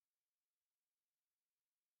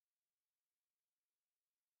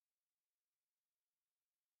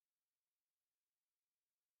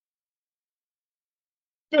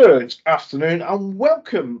Good afternoon and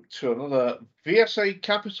welcome to another VSA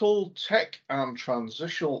Capital Tech and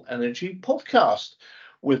Transitional Energy podcast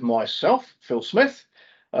with myself, Phil Smith,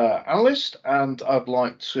 analyst, and I'd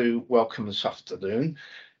like to welcome this afternoon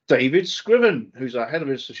David Scriven, who's our head of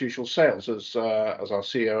institutional sales, as our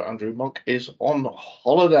CEO Andrew Monk is on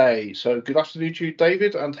holiday. So good afternoon to you,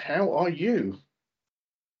 David, and how are you?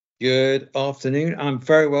 Good afternoon. I'm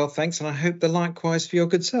very well, thanks, and I hope the likewise for your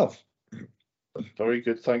good self. Very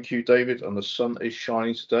good, thank you, David. And the sun is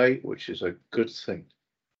shining today, which is a good thing.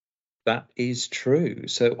 That is true.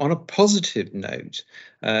 So, on a positive note,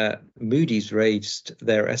 Moody's raised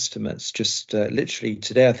their estimates just literally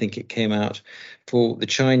today. I think it came out for the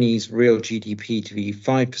Chinese real GDP to be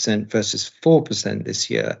 5% versus 4% this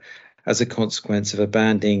year, as a consequence of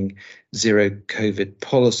abandoning zero COVID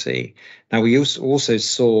policy. Now, we also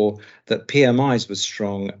saw that PMIs were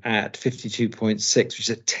strong at 52.6, which is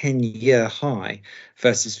a 10-year high,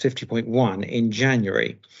 versus 50.1 in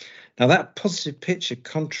January. Now, that positive picture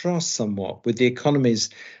contrasts somewhat with the economies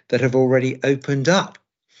that have already opened up.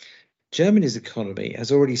 Germany's economy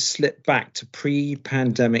has already slipped back to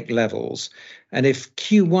pre-pandemic levels. And if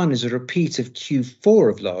Q1 is a repeat of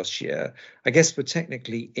Q4 of last year, I guess we're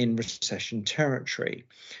technically in recession territory.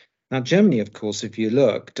 Now, Germany, of course, if you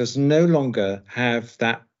look, does no longer have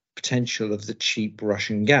that potential of the cheap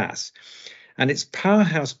Russian gas. And its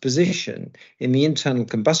powerhouse position in the internal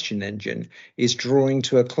combustion engine is drawing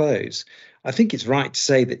to a close. I think it's right to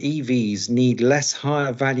say that EVs need less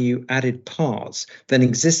higher value added parts than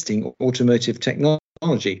existing automotive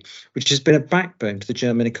technology, which has been a backbone to the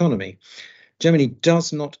German economy. Germany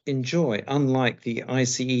does not enjoy, unlike the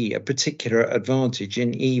ICE, a particular advantage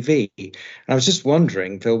in EV. And I was just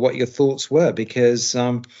wondering, Phil, what your thoughts were, because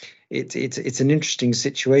it's an interesting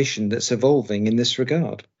situation that's evolving in this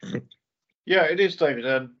regard. Yeah, it is, David,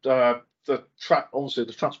 and obviously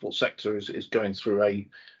the transport sector is going through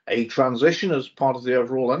a transition as part of the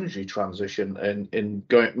overall energy transition, in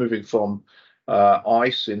moving from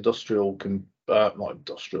ICE not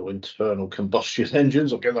industrial internal combustion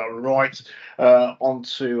engines. I'll get that right.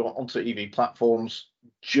 Onto EV platforms.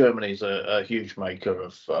 Germany's a huge maker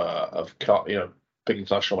of car, big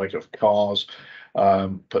international maker of cars,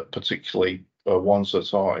 but particularly ones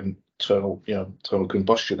that are internal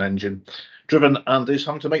combustion engine driven, and is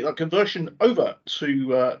having to make that conversion over to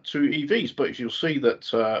EVs. But you'll see that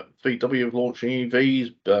VW have launching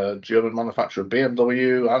EVs, German manufacturer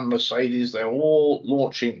BMW and Mercedes, they're all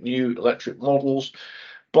launching new electric models.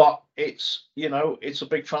 But it's a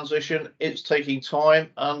big transition. It's taking time,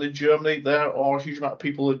 and in Germany there are a huge amount of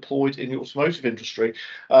people employed in the automotive industry,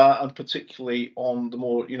 and particularly on the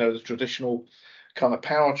more the traditional kind of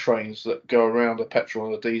powertrains that go around a petrol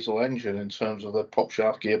and a diesel engine, in terms of the prop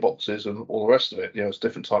shaft gearboxes and all the rest of it. It's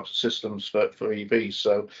different types of systems for EVs.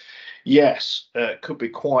 So yes, it could be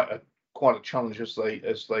quite a challenge as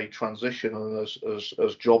they transition and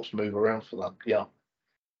as jobs move around for that. Yeah.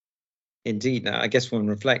 Indeed. Now, I guess one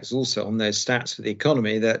reflects also on those stats for the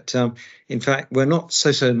economy that, in fact, we're not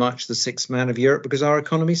so much the sixth man of Europe, because our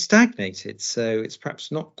economy stagnated. So it's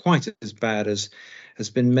perhaps not quite as bad as has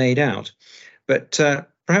been made out. But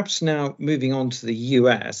perhaps now moving on to the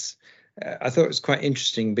US, I thought it was quite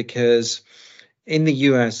interesting, because in the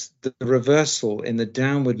US, the reversal in the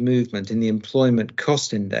downward movement in the employment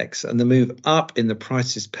cost index and the move up in the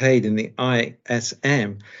prices paid in the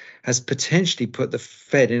ISM has potentially put the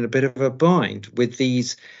Fed in a bit of a bind with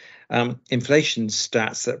these inflation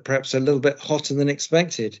stats that perhaps are a little bit hotter than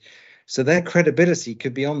expected. So their credibility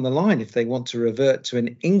could be on the line if they want to revert to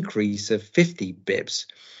an increase of 50 bips.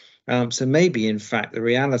 So maybe, in fact, the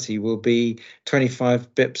reality will be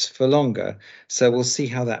 25 bips for longer. So we'll see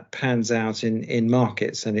how that pans out in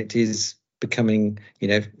markets, and it is becoming,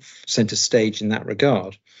 center stage in that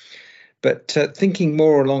regard. But thinking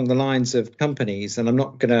more along the lines of companies, and I'm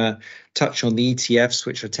not going to touch on the ETFs,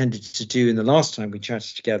 which I tended to do in the last time we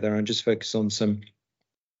chatted together, and just focus on some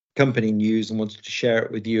company news and wanted to share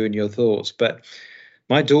it with you and your thoughts. But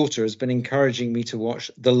my daughter has been encouraging me to watch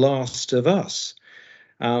The Last of Us.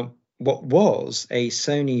 What was a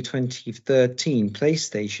Sony 2013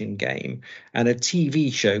 PlayStation game and a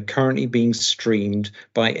TV show currently being streamed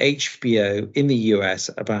by HBO in the US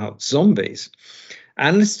about zombies.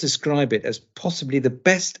 Analysts describe it as possibly the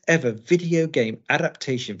best ever video game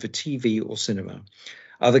adaptation for TV or cinema.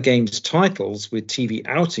 Other games titles with TV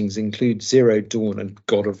outings include Zero Dawn and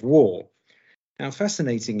God of War. Now,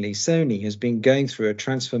 fascinatingly, Sony has been going through a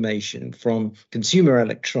transformation from consumer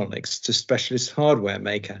electronics to specialist hardware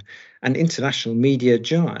maker and international media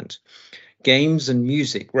giant. Games and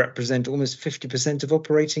music represent almost 50% of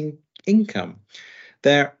operating income.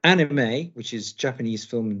 Their Anime, which is Japanese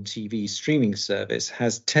film and TV streaming service,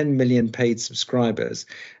 has 10 million paid subscribers,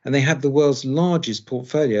 and they have the world's largest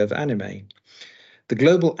portfolio of anime. The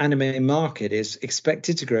global anime market is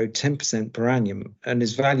expected to grow 10% per annum and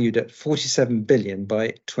is valued at 47 billion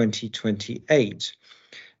by 2028.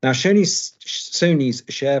 Now, Sony's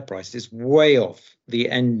share price is way off the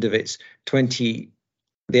end of its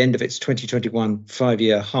 2021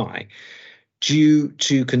 5-year high, due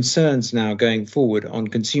to concerns now going forward on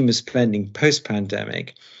consumer spending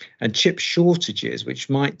post-pandemic and chip shortages, which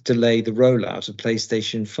might delay the rollout of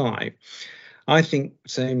PlayStation 5. I think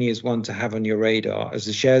Sony is one to have on your radar, as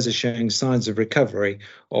the shares are showing signs of recovery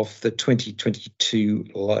off the 2022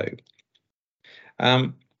 low.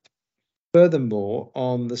 Furthermore,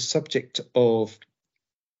 on the subject of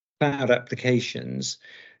cloud applications,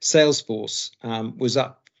 Salesforce was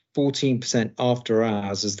up 14% after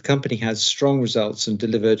hours as the company has strong results and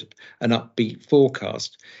delivered an upbeat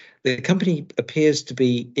forecast. The company appears to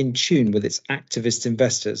be in tune with its activist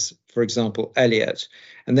investors, for example, Elliott,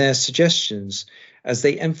 and their suggestions as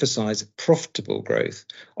they emphasize profitable growth.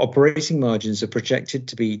 Operating margins are projected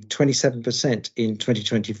to be 27% in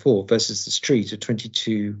 2024 versus the street of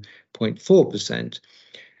 22.4%,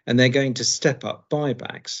 and they're going to step up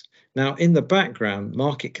buybacks. Now, in the background,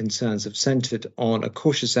 market concerns have centered on a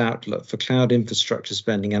cautious outlook for cloud infrastructure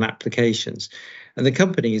spending and applications, and the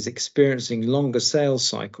company is experiencing longer sales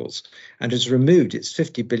cycles and has removed its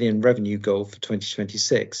 50 billion revenue goal for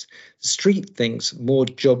 2026. The street thinks more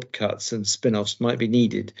job cuts and spin-offs might be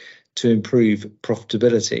needed to improve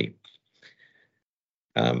profitability.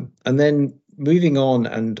 And then moving on,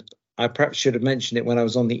 and I perhaps should have mentioned it when I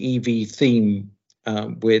was on the EV theme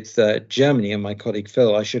with Germany and my colleague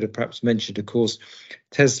Phil, I should have perhaps mentioned, of course,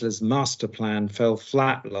 Tesla's master plan fell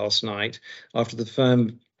flat last night after the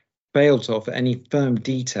firm failed to offer any firm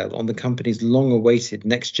detail on the company's long-awaited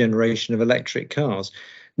next generation of electric cars.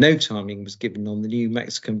 No timing was given on the new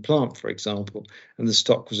Mexican plant, for example, and the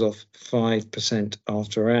stock was off 5%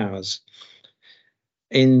 after hours.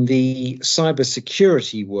 In the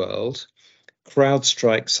cybersecurity world,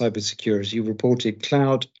 CrowdStrike Cybersecurity reported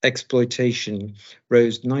cloud exploitation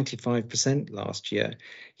rose 95% last year,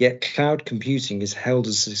 yet cloud computing is held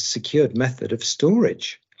as a secured method of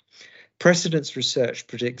storage. Precedence Research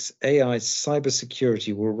predicts AI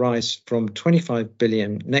cybersecurity will rise from 25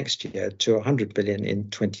 billion next year to 100 billion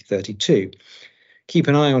in 2032. Keep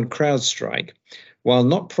an eye on CrowdStrike. While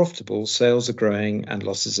not profitable, sales are growing and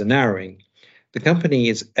losses are narrowing. The company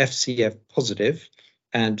is FCF positive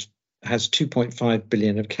and has 2.5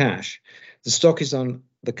 billion of cash. The stock is on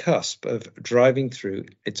the cusp of driving through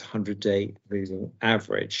its 100-day moving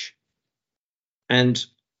average. And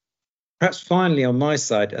perhaps finally on my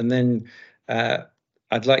side, and then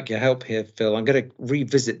I'd like your help here, Phil. I'm going to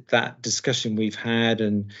revisit that discussion we've had,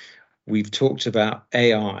 and we've talked about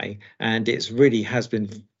AI, and it really has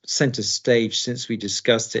been center stage since we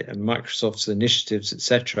discussed it, and Microsoft's initiatives,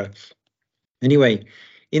 etc. Anyway,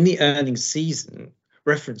 in the earnings season,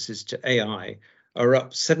 references to AI are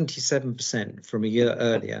up 77% from a year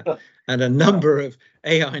earlier, and a number of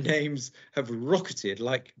AI names have rocketed,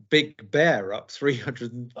 like Big Bear up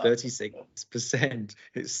 336%.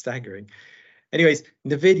 It's staggering. Anyways,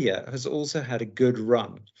 NVIDIA has also had a good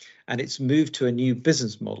run, and it's moved to a new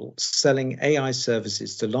business model, selling AI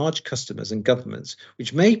services to large customers and governments,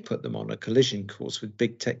 which may put them on a collision course with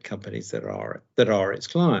big tech companies that are its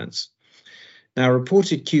clients. Now,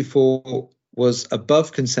 reported Q4 was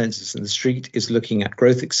above consensus, and the street is looking at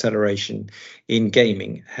growth acceleration in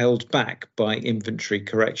gaming, held back by inventory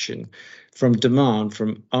correction from demand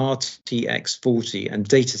from RTX 40 and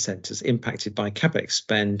data centers impacted by CapEx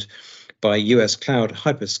spend by US cloud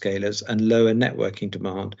hyperscalers and lower networking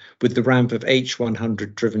demand, with the ramp of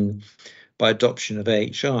H100 driven by adoption of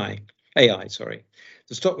AI. The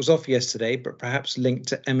stock was off yesterday, but perhaps linked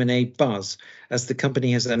to M&A buzz, as the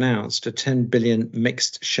company has announced a 10 billion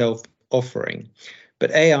mixed shelf offering.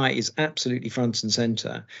 But AI is absolutely front and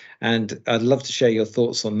center, and I'd love to share your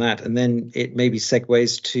thoughts on that, and then it maybe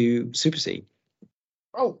segues to Superseed.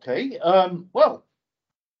 Okay, well,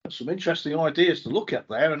 some interesting ideas to look at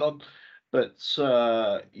there, and on, but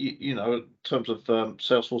you know, in terms of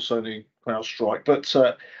Salesforce, Sony, CrowdStrike, but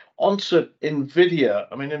onto Nvidia.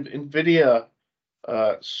 I mean, Nvidia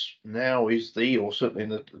now is or certainly in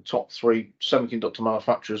the top 3 semiconductor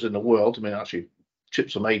manufacturers in the world. I mean, actually,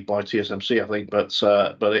 chips are made by TSMC, I think, but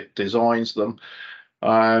it designs them.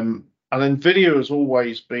 And Nvidia has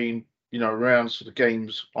always been, you know, around sort of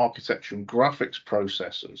games architecture and graphics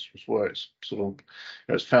processors, was where its sort of, you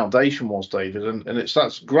know, its foundation was, David. And it's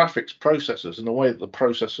that's graphics processors and the way that the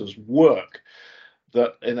processors work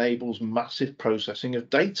that enables massive processing of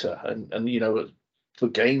data. And you know, for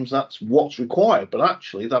games, that's what's required. But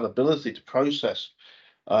actually, that ability to process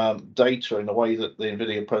data in a way that the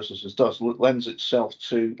NVIDIA processors does lends itself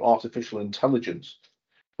to artificial intelligence,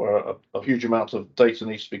 where a huge amount of data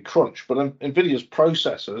needs to be crunched. But NVIDIA's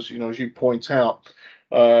processors, you know, as you point out,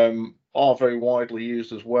 are very widely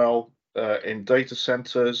used as well in data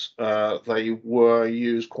centers. They were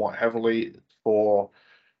used quite heavily for,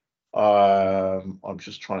 I'm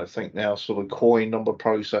just trying to think now, sort of coin number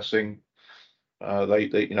processing.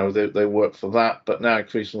 They work for that, but now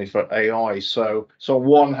increasingly for AI. So on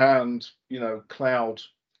one hand, you know, cloud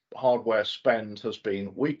hardware spend has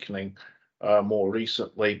been weakening more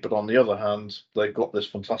recently, but on the other hand, they've got this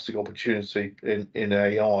fantastic opportunity in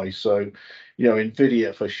AI. So, you know,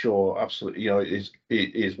 NVIDIA for sure, absolutely, you know,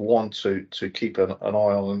 is one to keep an eye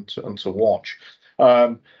on and to watch.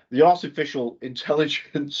 The artificial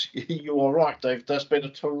intelligence, you are right, Dave. There's been a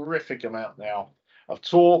terrific amount now of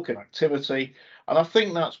talk and activity, and I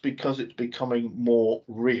think that's because it's becoming more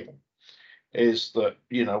real. Is that,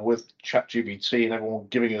 you know, with ChatGPT and everyone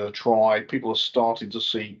giving it a try, people are starting to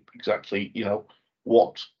see exactly, you know,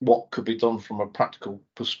 what could be done from a practical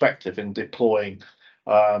perspective in deploying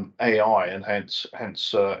AI, and hence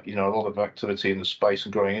you know, a lot of activity in the space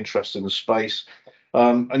and growing interest in the space.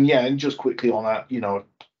 And yeah, and just quickly on that, you know, a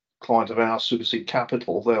client of ours, Superseed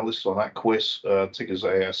Capital, they're listed on Aquis, ticker's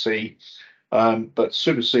ASE. But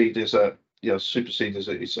Superseed is a, you know, Superseed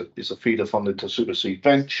is a feeder funded to Superseed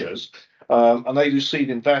Ventures, and they do seed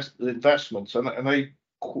investments, and they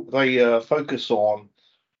focus on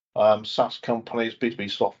SaaS companies, B2B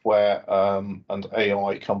software, and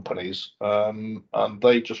AI companies. And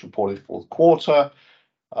they just reported fourth quarter,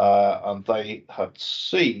 and they had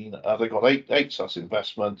seen they got eight SaaS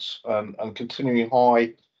investments and continuing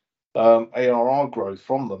high ARR growth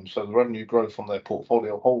from them. So the revenue growth from their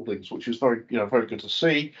portfolio holdings, which is very, you know, very good to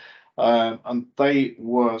see. And they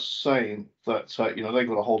were saying that you know, they've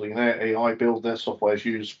got a holding in AI Build. Their software is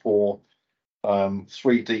used for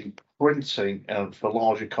 3D printing and for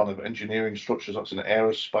larger kind of engineering structures. That's in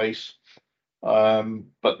aerospace.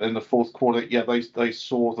 But in the fourth quarter, yeah, they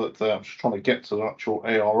saw that I'm just trying to get to the actual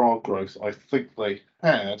ARR growth. I think they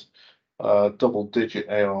had double-digit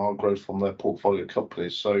ARR growth from their portfolio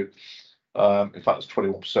companies. So in fact, it's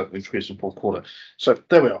 21% increase in fourth quarter. So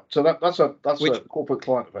there we are. So that's a corporate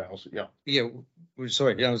client of ours. Yeah. Yeah.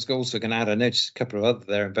 Sorry, I was also going to add, I noticed a couple of other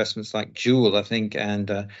their investments like Joule, I think,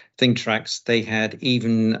 and ThinkTrax. They had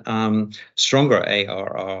even stronger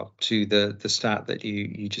ARR to the stat that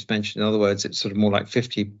you just mentioned. In other words, it's sort of more like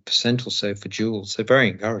 50% or so for Joule. So very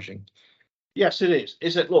encouraging. Yes, it is.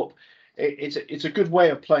 Is it? Look, it's a good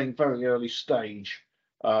way of playing very early stage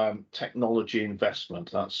technology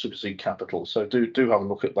investment. That's Superseed Capital. So do have a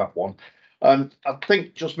look at that one. I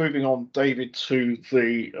think just moving on, David, to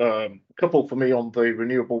the couple for me on the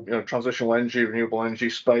renewable, you know, transitional energy, renewable energy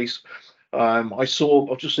space. I've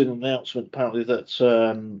just seen an announcement apparently that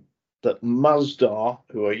that Masdar,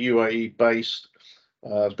 who are UAE based,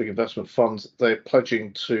 big investment funds, they're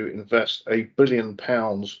pledging to invest £1 billion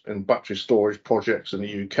in battery storage projects in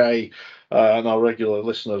the UK. And our regular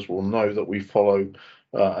listeners will know that we follow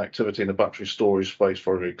activity in the battery storage space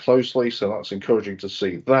very, very closely. So that's encouraging to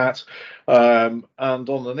see that. And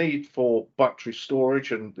on the need for battery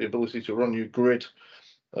storage and the ability to run your grid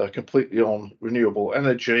completely on renewable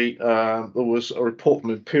energy, there was a report from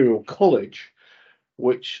Imperial College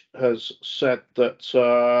which has said that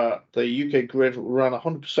the UK grid ran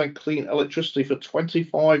 100% clean electricity for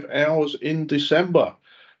 25 hours in December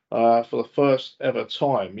for the first ever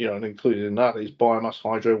time. You know, and included in that is biomass,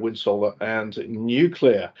 hydro, wind, solar, and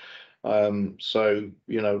nuclear. So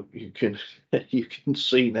you know, you can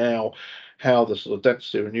see now how the sort of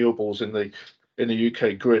density of renewables in the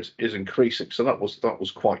UK grid is increasing. So that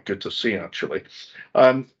was quite good to see, actually.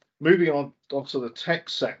 Moving on to the tech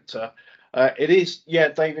sector. It is, yeah,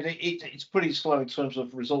 David, it's pretty slow in terms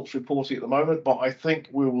of results reporting at the moment, but I think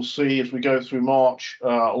we will see as we go through March, a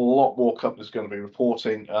lot more companies going to be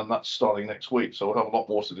reporting, and that's starting next week. So we'll have a lot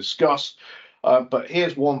more to discuss. But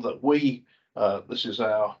here's one that this is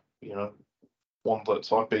our, you know, one that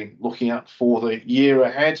I've been looking at for the year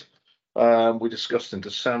ahead. We discussed in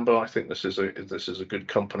December. I think this is a good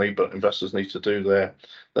company, but investors need to do their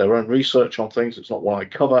own research on things. It's not one I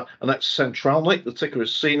cover, and that's Centralnic. The ticker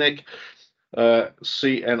is CNIC.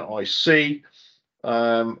 CNIC,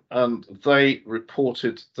 and they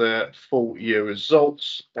reported their full year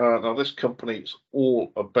results. Now this company is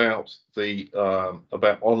all about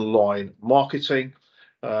about online marketing.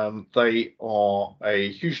 They are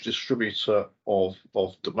a huge distributor of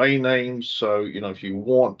domain names. So you know, if you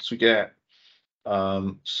want to get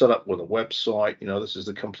set up with a website. This is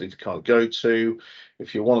the company to kind of go to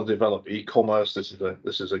if you want to develop e-commerce. This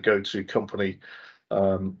is a go-to company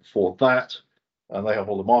for that. And they have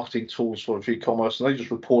all the marketing tools for e-commerce. And they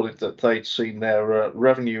just reported that they'd seen their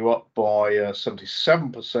revenue up by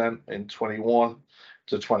 77% in 21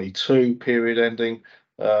 to 22 period ending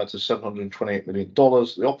to $728 million.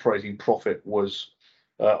 The operating profit was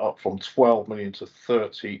up from 12 million to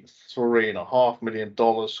 $33.5 million,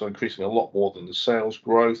 so increasing a lot more than the sales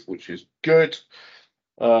growth, which is good.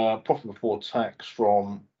 Profit before tax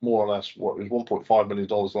from more or less what was $1.5 million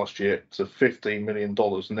last year to $15 million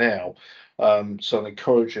now. So an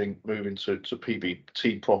encouraging move into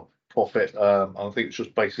PBT profit. I think it's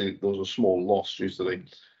just basically there was a small loss due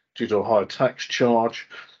to a higher tax charge.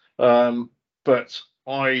 But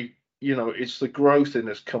it's the growth in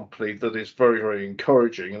this company that is very, very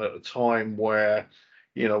encouraging. And at a time where,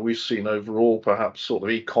 we've seen overall perhaps sort of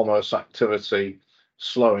e-commerce activity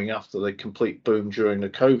slowing after the complete boom during the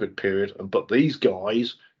COVID period. But these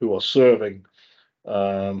guys who are serving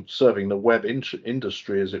the web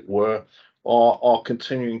industry, as it were, are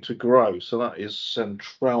continuing to grow. So that is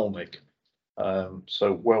Centralnic.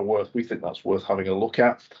 So we think that's worth having a look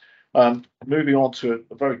at. Moving on to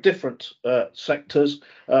a very different sectors,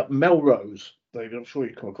 Melrose. David, I'm sure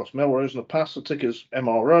you've come across Melrose in the past. The ticker's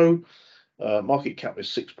MRO. Market cap is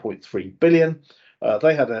 6.3 billion.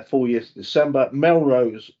 They had their full year to December.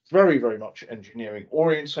 Melrose, very, very much engineering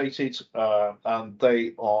orientated, and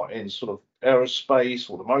they are in sort of aerospace,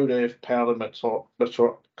 automotive, powder,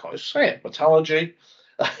 metallurgy,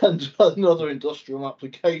 and other industrial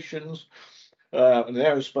applications. And the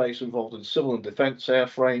aerospace involved in civil and defence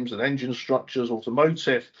airframes and engine structures.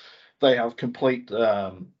 Automotive, they have complete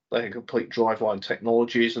driveline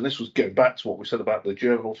technologies, and this was going back to what we said about the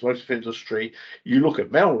German automotive industry. You look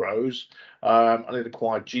at Melrose, and it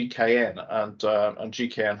acquired GKN, and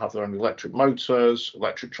GKN have their own electric motors,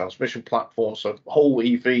 electric transmission platforms, so whole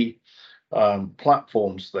EV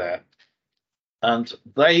platforms there. And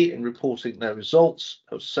they, in reporting their results,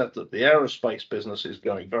 have said that the aerospace business is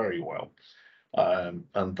going very well.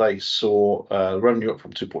 And they saw revenue up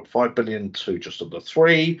from 2.5 billion to just under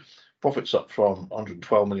 3, profits up from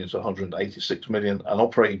 112 million to 186 million, and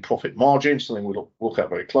operating profit margin, something we'll look at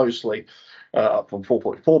very closely, up from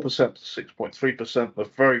 4.4% to 6.3%, a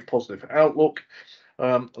very positive outlook.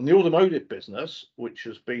 And the automotive business, which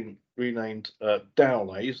has been renamed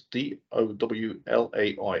Dowlais,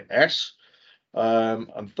 Dowlais,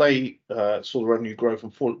 and they saw the revenue grow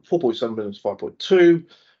from 4.7 million to 5.2.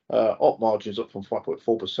 Op margins up from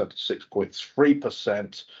 5.4% to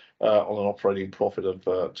 6.3% on an operating profit of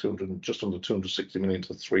just under 260 million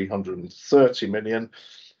to 330 million.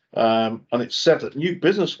 And it's said that new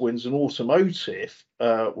business wins in automotive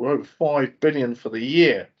were over 5 billion for the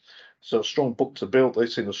year. So a strong book to bill.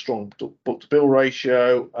 They've seen a strong book to bill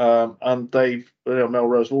ratio, and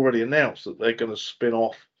Melrose already announced that they're going to spin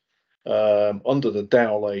off under the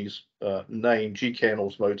Dowlais name, GKN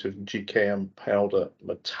Automotive and GKN Powder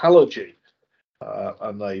Metallurgy,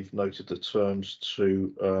 and they've noted the terms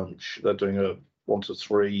to they're doing a 1 to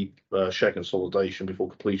 3 share consolidation before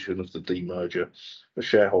completion of the demerger for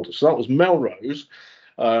shareholders. So that was Melrose.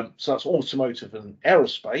 So that's automotive and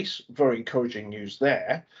aerospace. Very encouraging news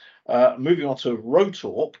there. Moving on to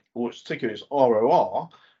Rotork, which ticker is ROR,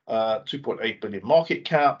 2.8 billion market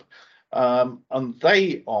cap. And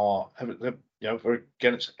they are, again,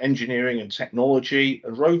 it's engineering and technology.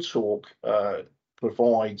 And Rotork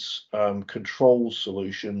provides control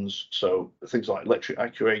solutions, so things like electric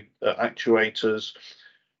actuators,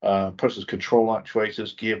 process control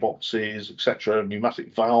actuators, gearboxes, etc.,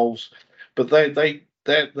 pneumatic valves. But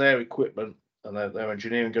their equipment and their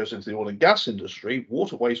engineering goes into the oil and gas industry,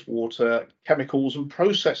 water, wastewater, chemicals, and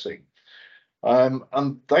processing.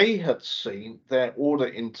 And they had seen their order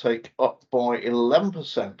intake up by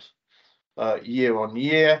 11% year on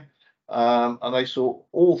year, and they saw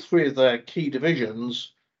all 3 of their key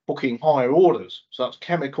divisions booking higher orders. So that's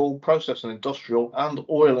chemical, process and industrial, and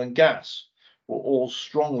oil and gas were all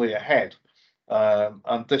strongly ahead.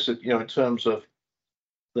 And this, in terms of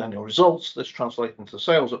the annual results, this translates into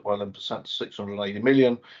sales up by 11% to 680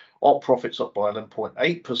 million, op profits up by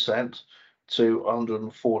 11.8%. to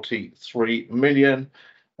 143 million,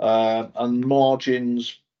 and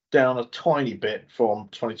margins down a tiny bit from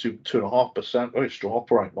 22.5%, very strong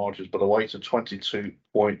operating margins, by the way, to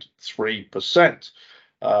 22.3%.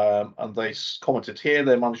 And they commented here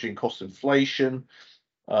they're managing cost inflation.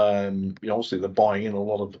 Obviously they're buying in a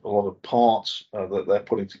lot of parts that they're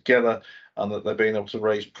putting together, and that they're being able to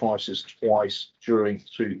raise prices twice during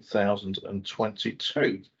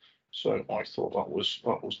 2022. So I thought that was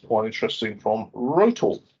quite interesting from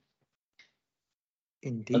Rotork.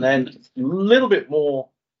 Indeed. And then a little bit more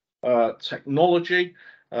technology,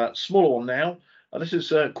 smaller one now. And this is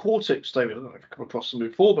Quartix, David. I don't know if you've come across them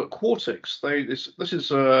before, but Quartix, this is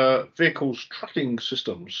vehicles tracking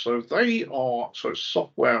systems. So they are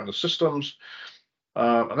software and the systems,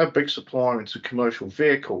 and they're a big supplier into commercial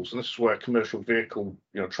vehicles. And this is where commercial vehicle,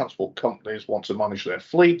 transport companies want to manage their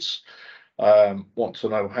fleets, want to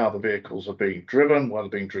know how the vehicles are being driven, where they're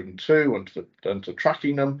being driven to, and to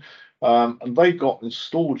tracking them. And they've got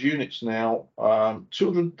installed units now,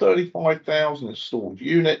 235,000 installed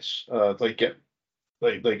units. They get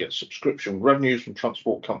subscription revenues from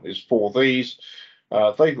transport companies for these.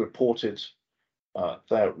 They've reported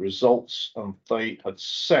their results, and they had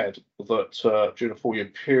said that during a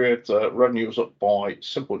 4-year period, revenue was up by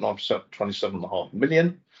 7.9%, 27.5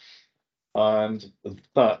 million. And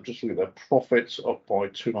that, just look at their profits, up by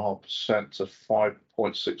 2.5% to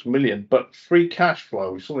 5.6 million. But free cash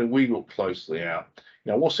flow is something we look closely at.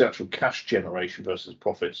 What's the actual cash generation versus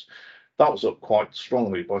profits? That was up quite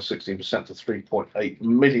strongly by 16% to 3.8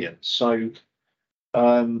 million. So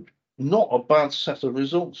not a bad set of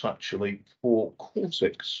results, actually, for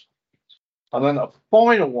Quartix. And then a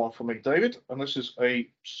final one for me, David, and this is a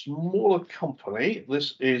smaller company.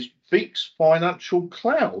 This is Beeks Financial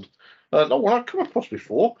Cloud. Not one I've come across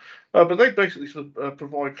before, but they basically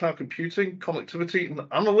provide cloud computing, connectivity, and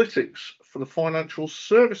analytics for the financial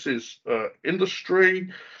services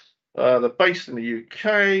industry. They're based in the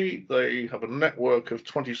UK. They have a network of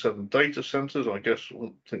 27 data centers. I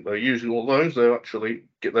think they're using all those. They're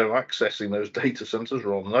accessing those data centers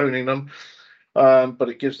rather than owning them. But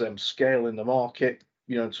it gives them scale in the market,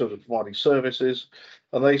 in terms of providing services.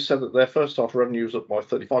 And they said that their first half revenue was up by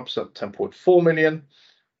 35%, 10.4 million.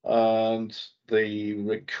 And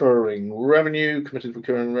the committed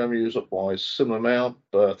recurring revenue is up by a similar amount,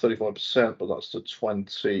 35%, but that's to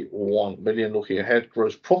 21 million. Looking ahead,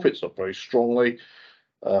 gross profits up very strongly,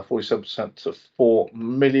 47% to 4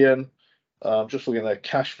 million. Just looking at their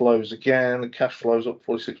cash flows again, cash flows up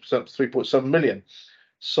 46% to 3.7 million.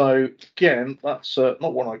 So again, that's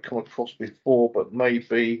not one I've come across before, but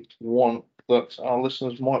maybe one that our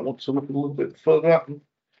listeners might want to look a little bit further at and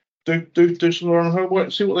do some of their own homework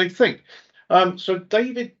and see what they think. So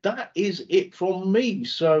David, that is it from me.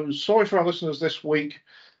 So sorry for our listeners this week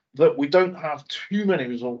that we don't have too many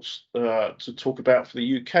results to talk about for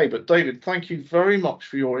the UK. But David, thank you very much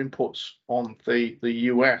for your inputs on the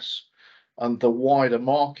US and the wider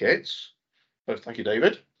markets. So thank you,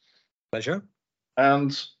 David. Pleasure.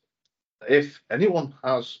 And if anyone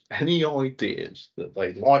has any ideas that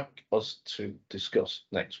they'd like us to discuss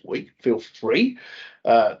next week, feel free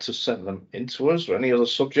to send them in to us, or any other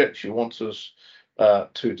subjects you want us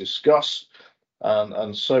to discuss.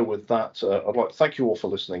 And so with that, I'd like to thank you all for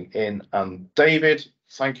listening in. And David,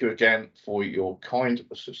 thank you again for your kind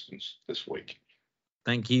assistance this week.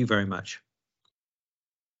 Thank you very much.